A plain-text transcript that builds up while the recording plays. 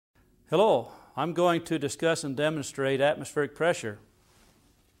Hello, I'm going to discuss and demonstrate atmospheric pressure.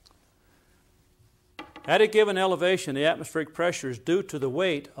 At a given elevation, the atmospheric pressure is due to the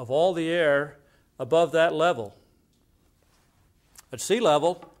weight of all the air above that level. At sea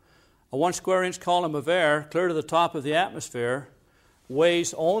level, a 1 square inch column of air clear to the top of the atmosphere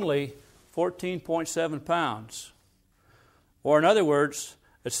weighs only 14.7 pounds. Or in other words,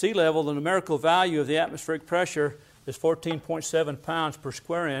 at sea level, the numerical value of the atmospheric pressure is 14.7 pounds per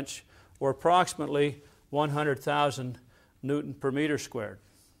square inch, or approximately 100,000 Newton per meter squared.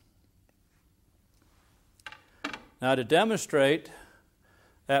 Now, to demonstrate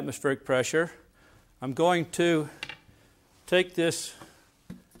atmospheric pressure, I'm going to take this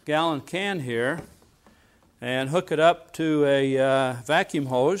gallon can here and hook it up to a vacuum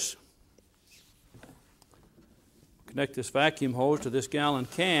hose. Connect this vacuum hose to this gallon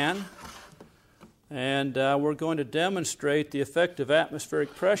can, and we're going to demonstrate the effect of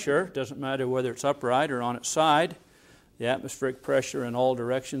atmospheric pressure. Doesn't matter whether it's upright or on its side. The atmospheric pressure in all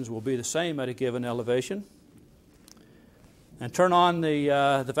directions will be the same at a given elevation. And turn on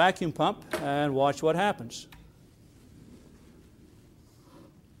the vacuum pump and watch what happens.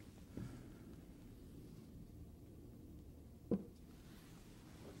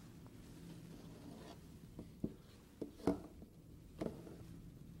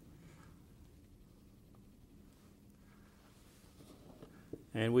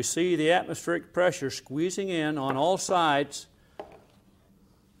 And we see the atmospheric pressure squeezing in on all sides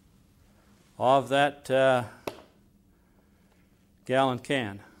of that gallon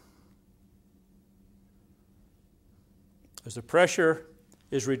can. As the pressure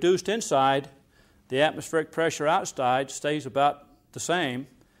is reduced inside, the atmospheric pressure outside stays about the same,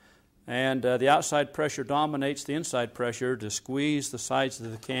 and the outside pressure dominates the inside pressure to squeeze the sides of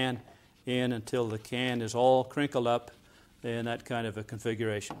the can in until the can is all crinkled up in that kind of a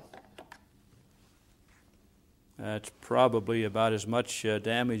configuration. That's probably about as much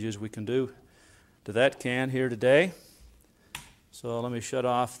damage as we can do to that can here today. So let me shut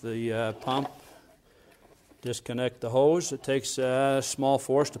off the pump, disconnect the hose. It takes a small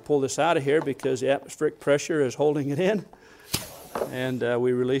force to pull this out of here because the atmospheric pressure is holding it in. And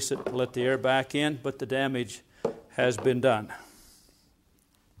we release it to let the air back in, but the damage has been done.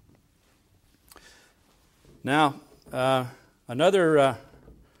 Now, another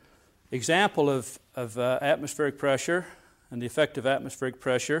example of atmospheric pressure and the effect of atmospheric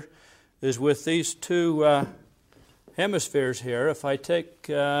pressure is with these two hemispheres here. If I take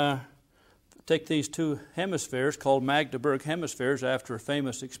these two hemispheres called Magdeburg hemispheres after a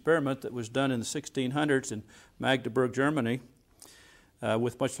famous experiment that was done in the 1600s in Magdeburg, Germany,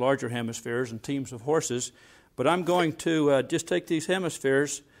 with much larger hemispheres and teams of horses. But I'm going to just take these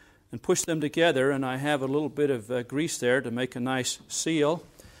hemispheres and push them together, and I have a little bit of grease there to make a nice seal.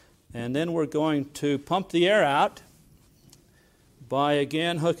 And then we're going to pump the air out by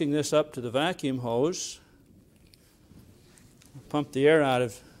again hooking this up to the vacuum hose. Pump the air out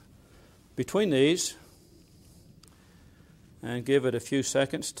of between these and give it a few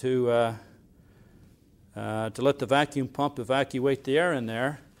seconds to let the vacuum pump evacuate the air in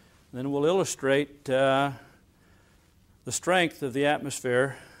there. Then we'll illustrate the strength of the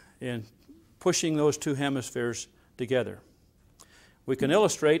atmosphere in pushing those two hemispheres together. We can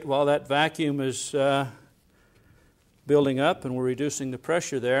illustrate while that vacuum is building up and we're reducing the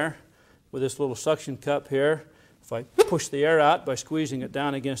pressure there with this little suction cup here. If I push the air out by squeezing it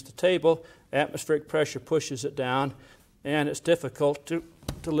down against the table, atmospheric pressure pushes it down, and it's difficult to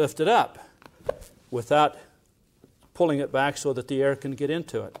lift it up without pulling it back so that the air can get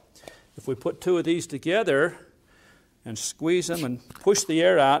into it. If we put two of these together and squeeze them and push the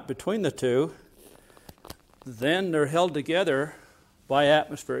air out between the two, then they're held together by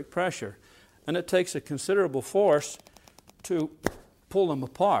atmospheric pressure. And it takes a considerable force to pull them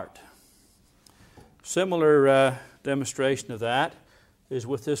apart. Similar demonstration of that is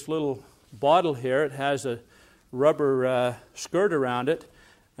with this little bottle here. It has a rubber skirt around it,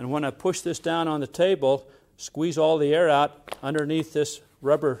 and when I push this down on the table, squeeze all the air out underneath this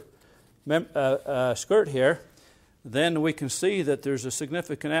rubber skirt here, then we can see that there's a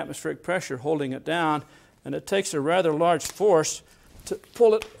significant atmospheric pressure holding it down, and it takes a rather large force to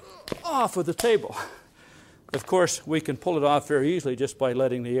pull it off of the table. Of course, we can pull it off very easily just by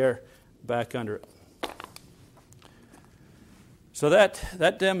letting the air back under it. So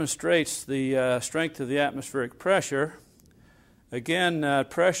that demonstrates the strength of the atmospheric pressure. Again,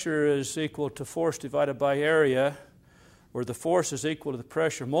 pressure is equal to force divided by area, where the force is equal to the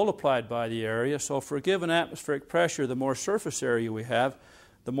pressure multiplied by the area. So for a given atmospheric pressure, the more surface area we have,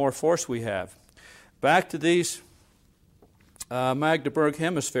 the more force we have. Back to these Magdeburg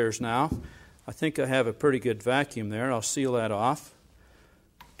hemispheres now. I think I have a pretty good vacuum there. I'll seal that off.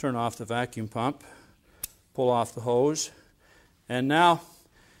 Turn off the vacuum pump. Pull off the hose. And now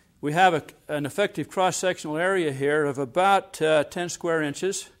we have an effective cross-sectional area here of about 10 square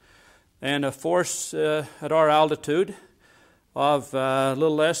inches and a force at our altitude of a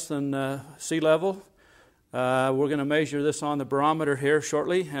little less than sea level. We're going to measure this on the barometer here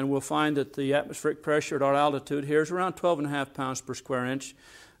shortly, and we'll find that the atmospheric pressure at our altitude here is around 12.5 pounds per square inch.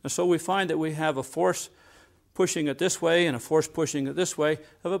 And so we find that we have a force pushing it this way and a force pushing it this way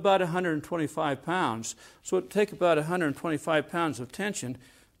of about 125 pounds. So it would take about 125 pounds of tension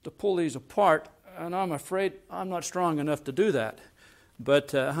to pull these apart, and I'm afraid I'm not strong enough to do that.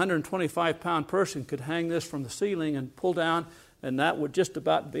 But a 125-pound person could hang this from the ceiling and pull down, and that would just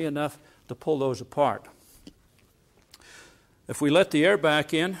about be enough to pull those apart. If we let the air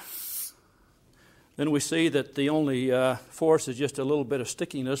back in, then we see that the only force is just a little bit of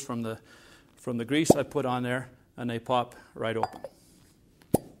stickiness from the grease I put on there, and they pop right open,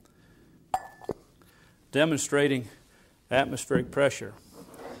 demonstrating atmospheric pressure.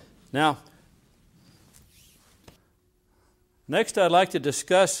 Now, next I'd like to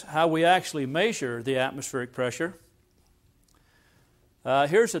discuss how we actually measure the atmospheric pressure.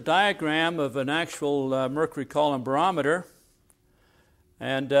 Here's a diagram of an actual mercury column barometer.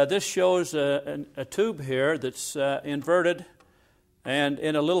 And this shows a tube here that's inverted and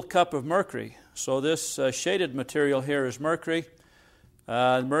in a little cup of mercury. So this shaded material here is mercury.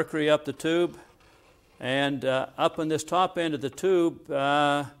 Mercury up the tube. And up in this top end of the tube,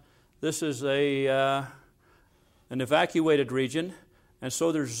 this is an evacuated region. And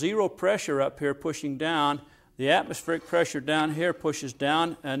so there's zero pressure up here pushing down. The atmospheric pressure down here pushes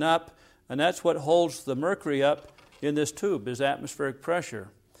down and up. And that's what holds the mercury up in this tube, is atmospheric pressure.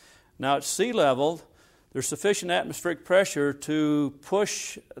 Now at sea level, there's sufficient atmospheric pressure to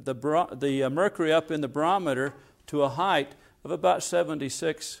push the mercury up in the barometer to a height of about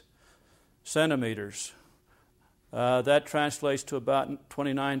 76 centimeters. That translates to about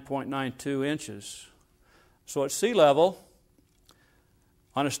 29.92 inches. So at sea level,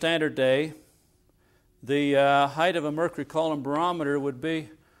 on a standard day, the height of a mercury column barometer would be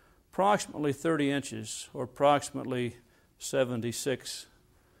approximately 30 inches, or approximately 76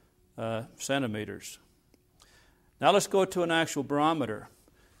 centimeters. Now let's go to an actual barometer.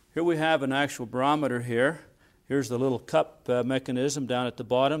 Here we have an actual barometer here. Here's the little cup mechanism down at the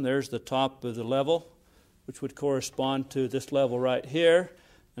bottom. There's the top of the level, which would correspond to this level right here.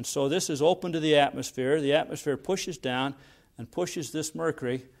 And so this is open to the atmosphere. The atmosphere pushes down and pushes this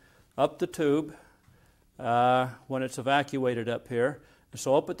mercury up the tube when it's evacuated up here.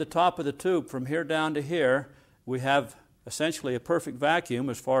 So up at the top of the tube, from here down to here, we have essentially a perfect vacuum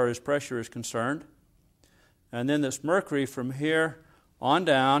as far as pressure is concerned. And then this mercury from here on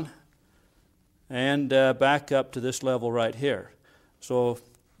down and back up to this level right here. So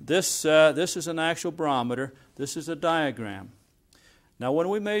this is an actual barometer. This is a diagram. Now when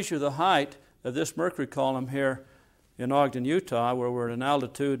we measure the height of this mercury column here in Ogden, Utah, where we're at an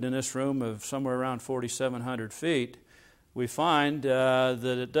altitude in this room of somewhere around 4,700 feet, we find that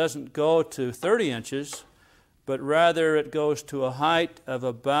it doesn't go to 30 inches, but rather it goes to a height of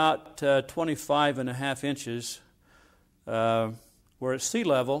about 25.5 inches, where at sea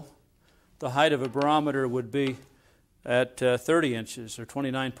level, the height of a barometer would be at 30 inches, or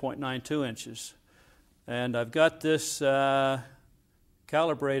 29.92 inches. And I've got this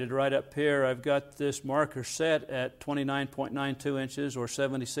calibrated right up here. I've got this marker set at 29.92 inches, or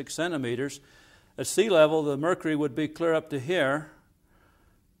 76 centimeters. At sea level, the mercury would be clear up to here.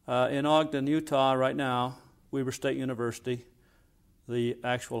 In Ogden, Utah, right now, Weber State University, the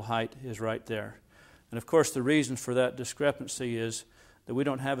actual height is right there. And of course, the reason for that discrepancy is that we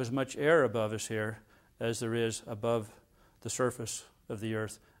don't have as much air above us here as there is above the surface of the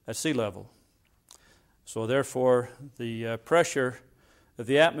earth at sea level. So therefore, the pressure of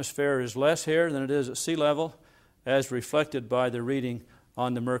the atmosphere is less here than it is at sea level, as reflected by the reading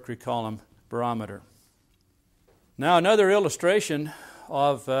on the mercury column barometer. Now another illustration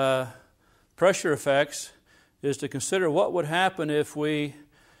of pressure effects is to consider what would happen if we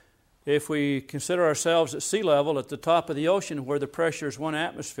consider ourselves at sea level at the top of the ocean where the pressure is 1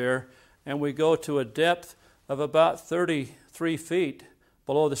 atmosphere, and we go to a depth of about 33 feet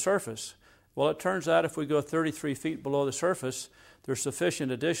below the surface. Well, it turns out if we go 33 feet below the surface, there's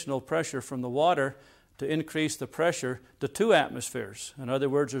sufficient additional pressure from the water to increase the pressure to 2 atmospheres. In other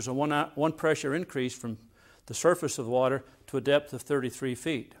words, there's a one pressure increase from the surface of the water to a depth of 33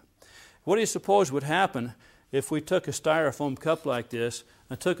 feet. What do you suppose would happen if we took a styrofoam cup like this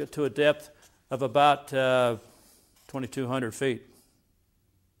and took it to a depth of about 2,200 feet.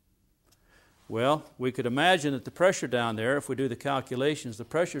 Well, we could imagine that the pressure down there, if we do the calculations, the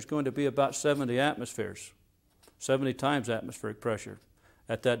pressure is going to be about 70 atmospheres, 70 times atmospheric pressure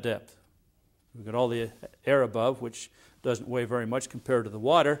at that depth. We've got all the air above, which doesn't weigh very much compared to the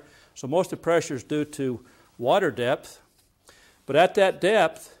water. So most of the pressure is due to water depth. But at that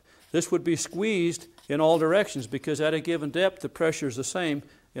depth, this would be squeezed in all directions because at a given depth, the pressure is the same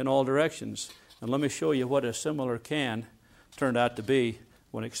in all directions. And let me show you what a similar can turned out to be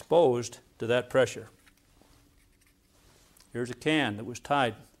when exposed to that pressure. Here's a can that was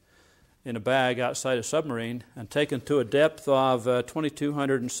tied in a bag outside a submarine and taken to a depth of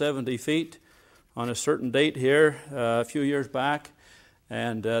 2,270 feet on a certain date here a few years back.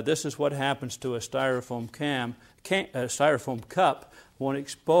 And this is what happens to a styrofoam styrofoam cup when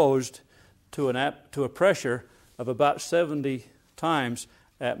exposed to a pressure of about 70 times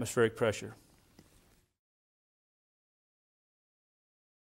atmospheric pressure.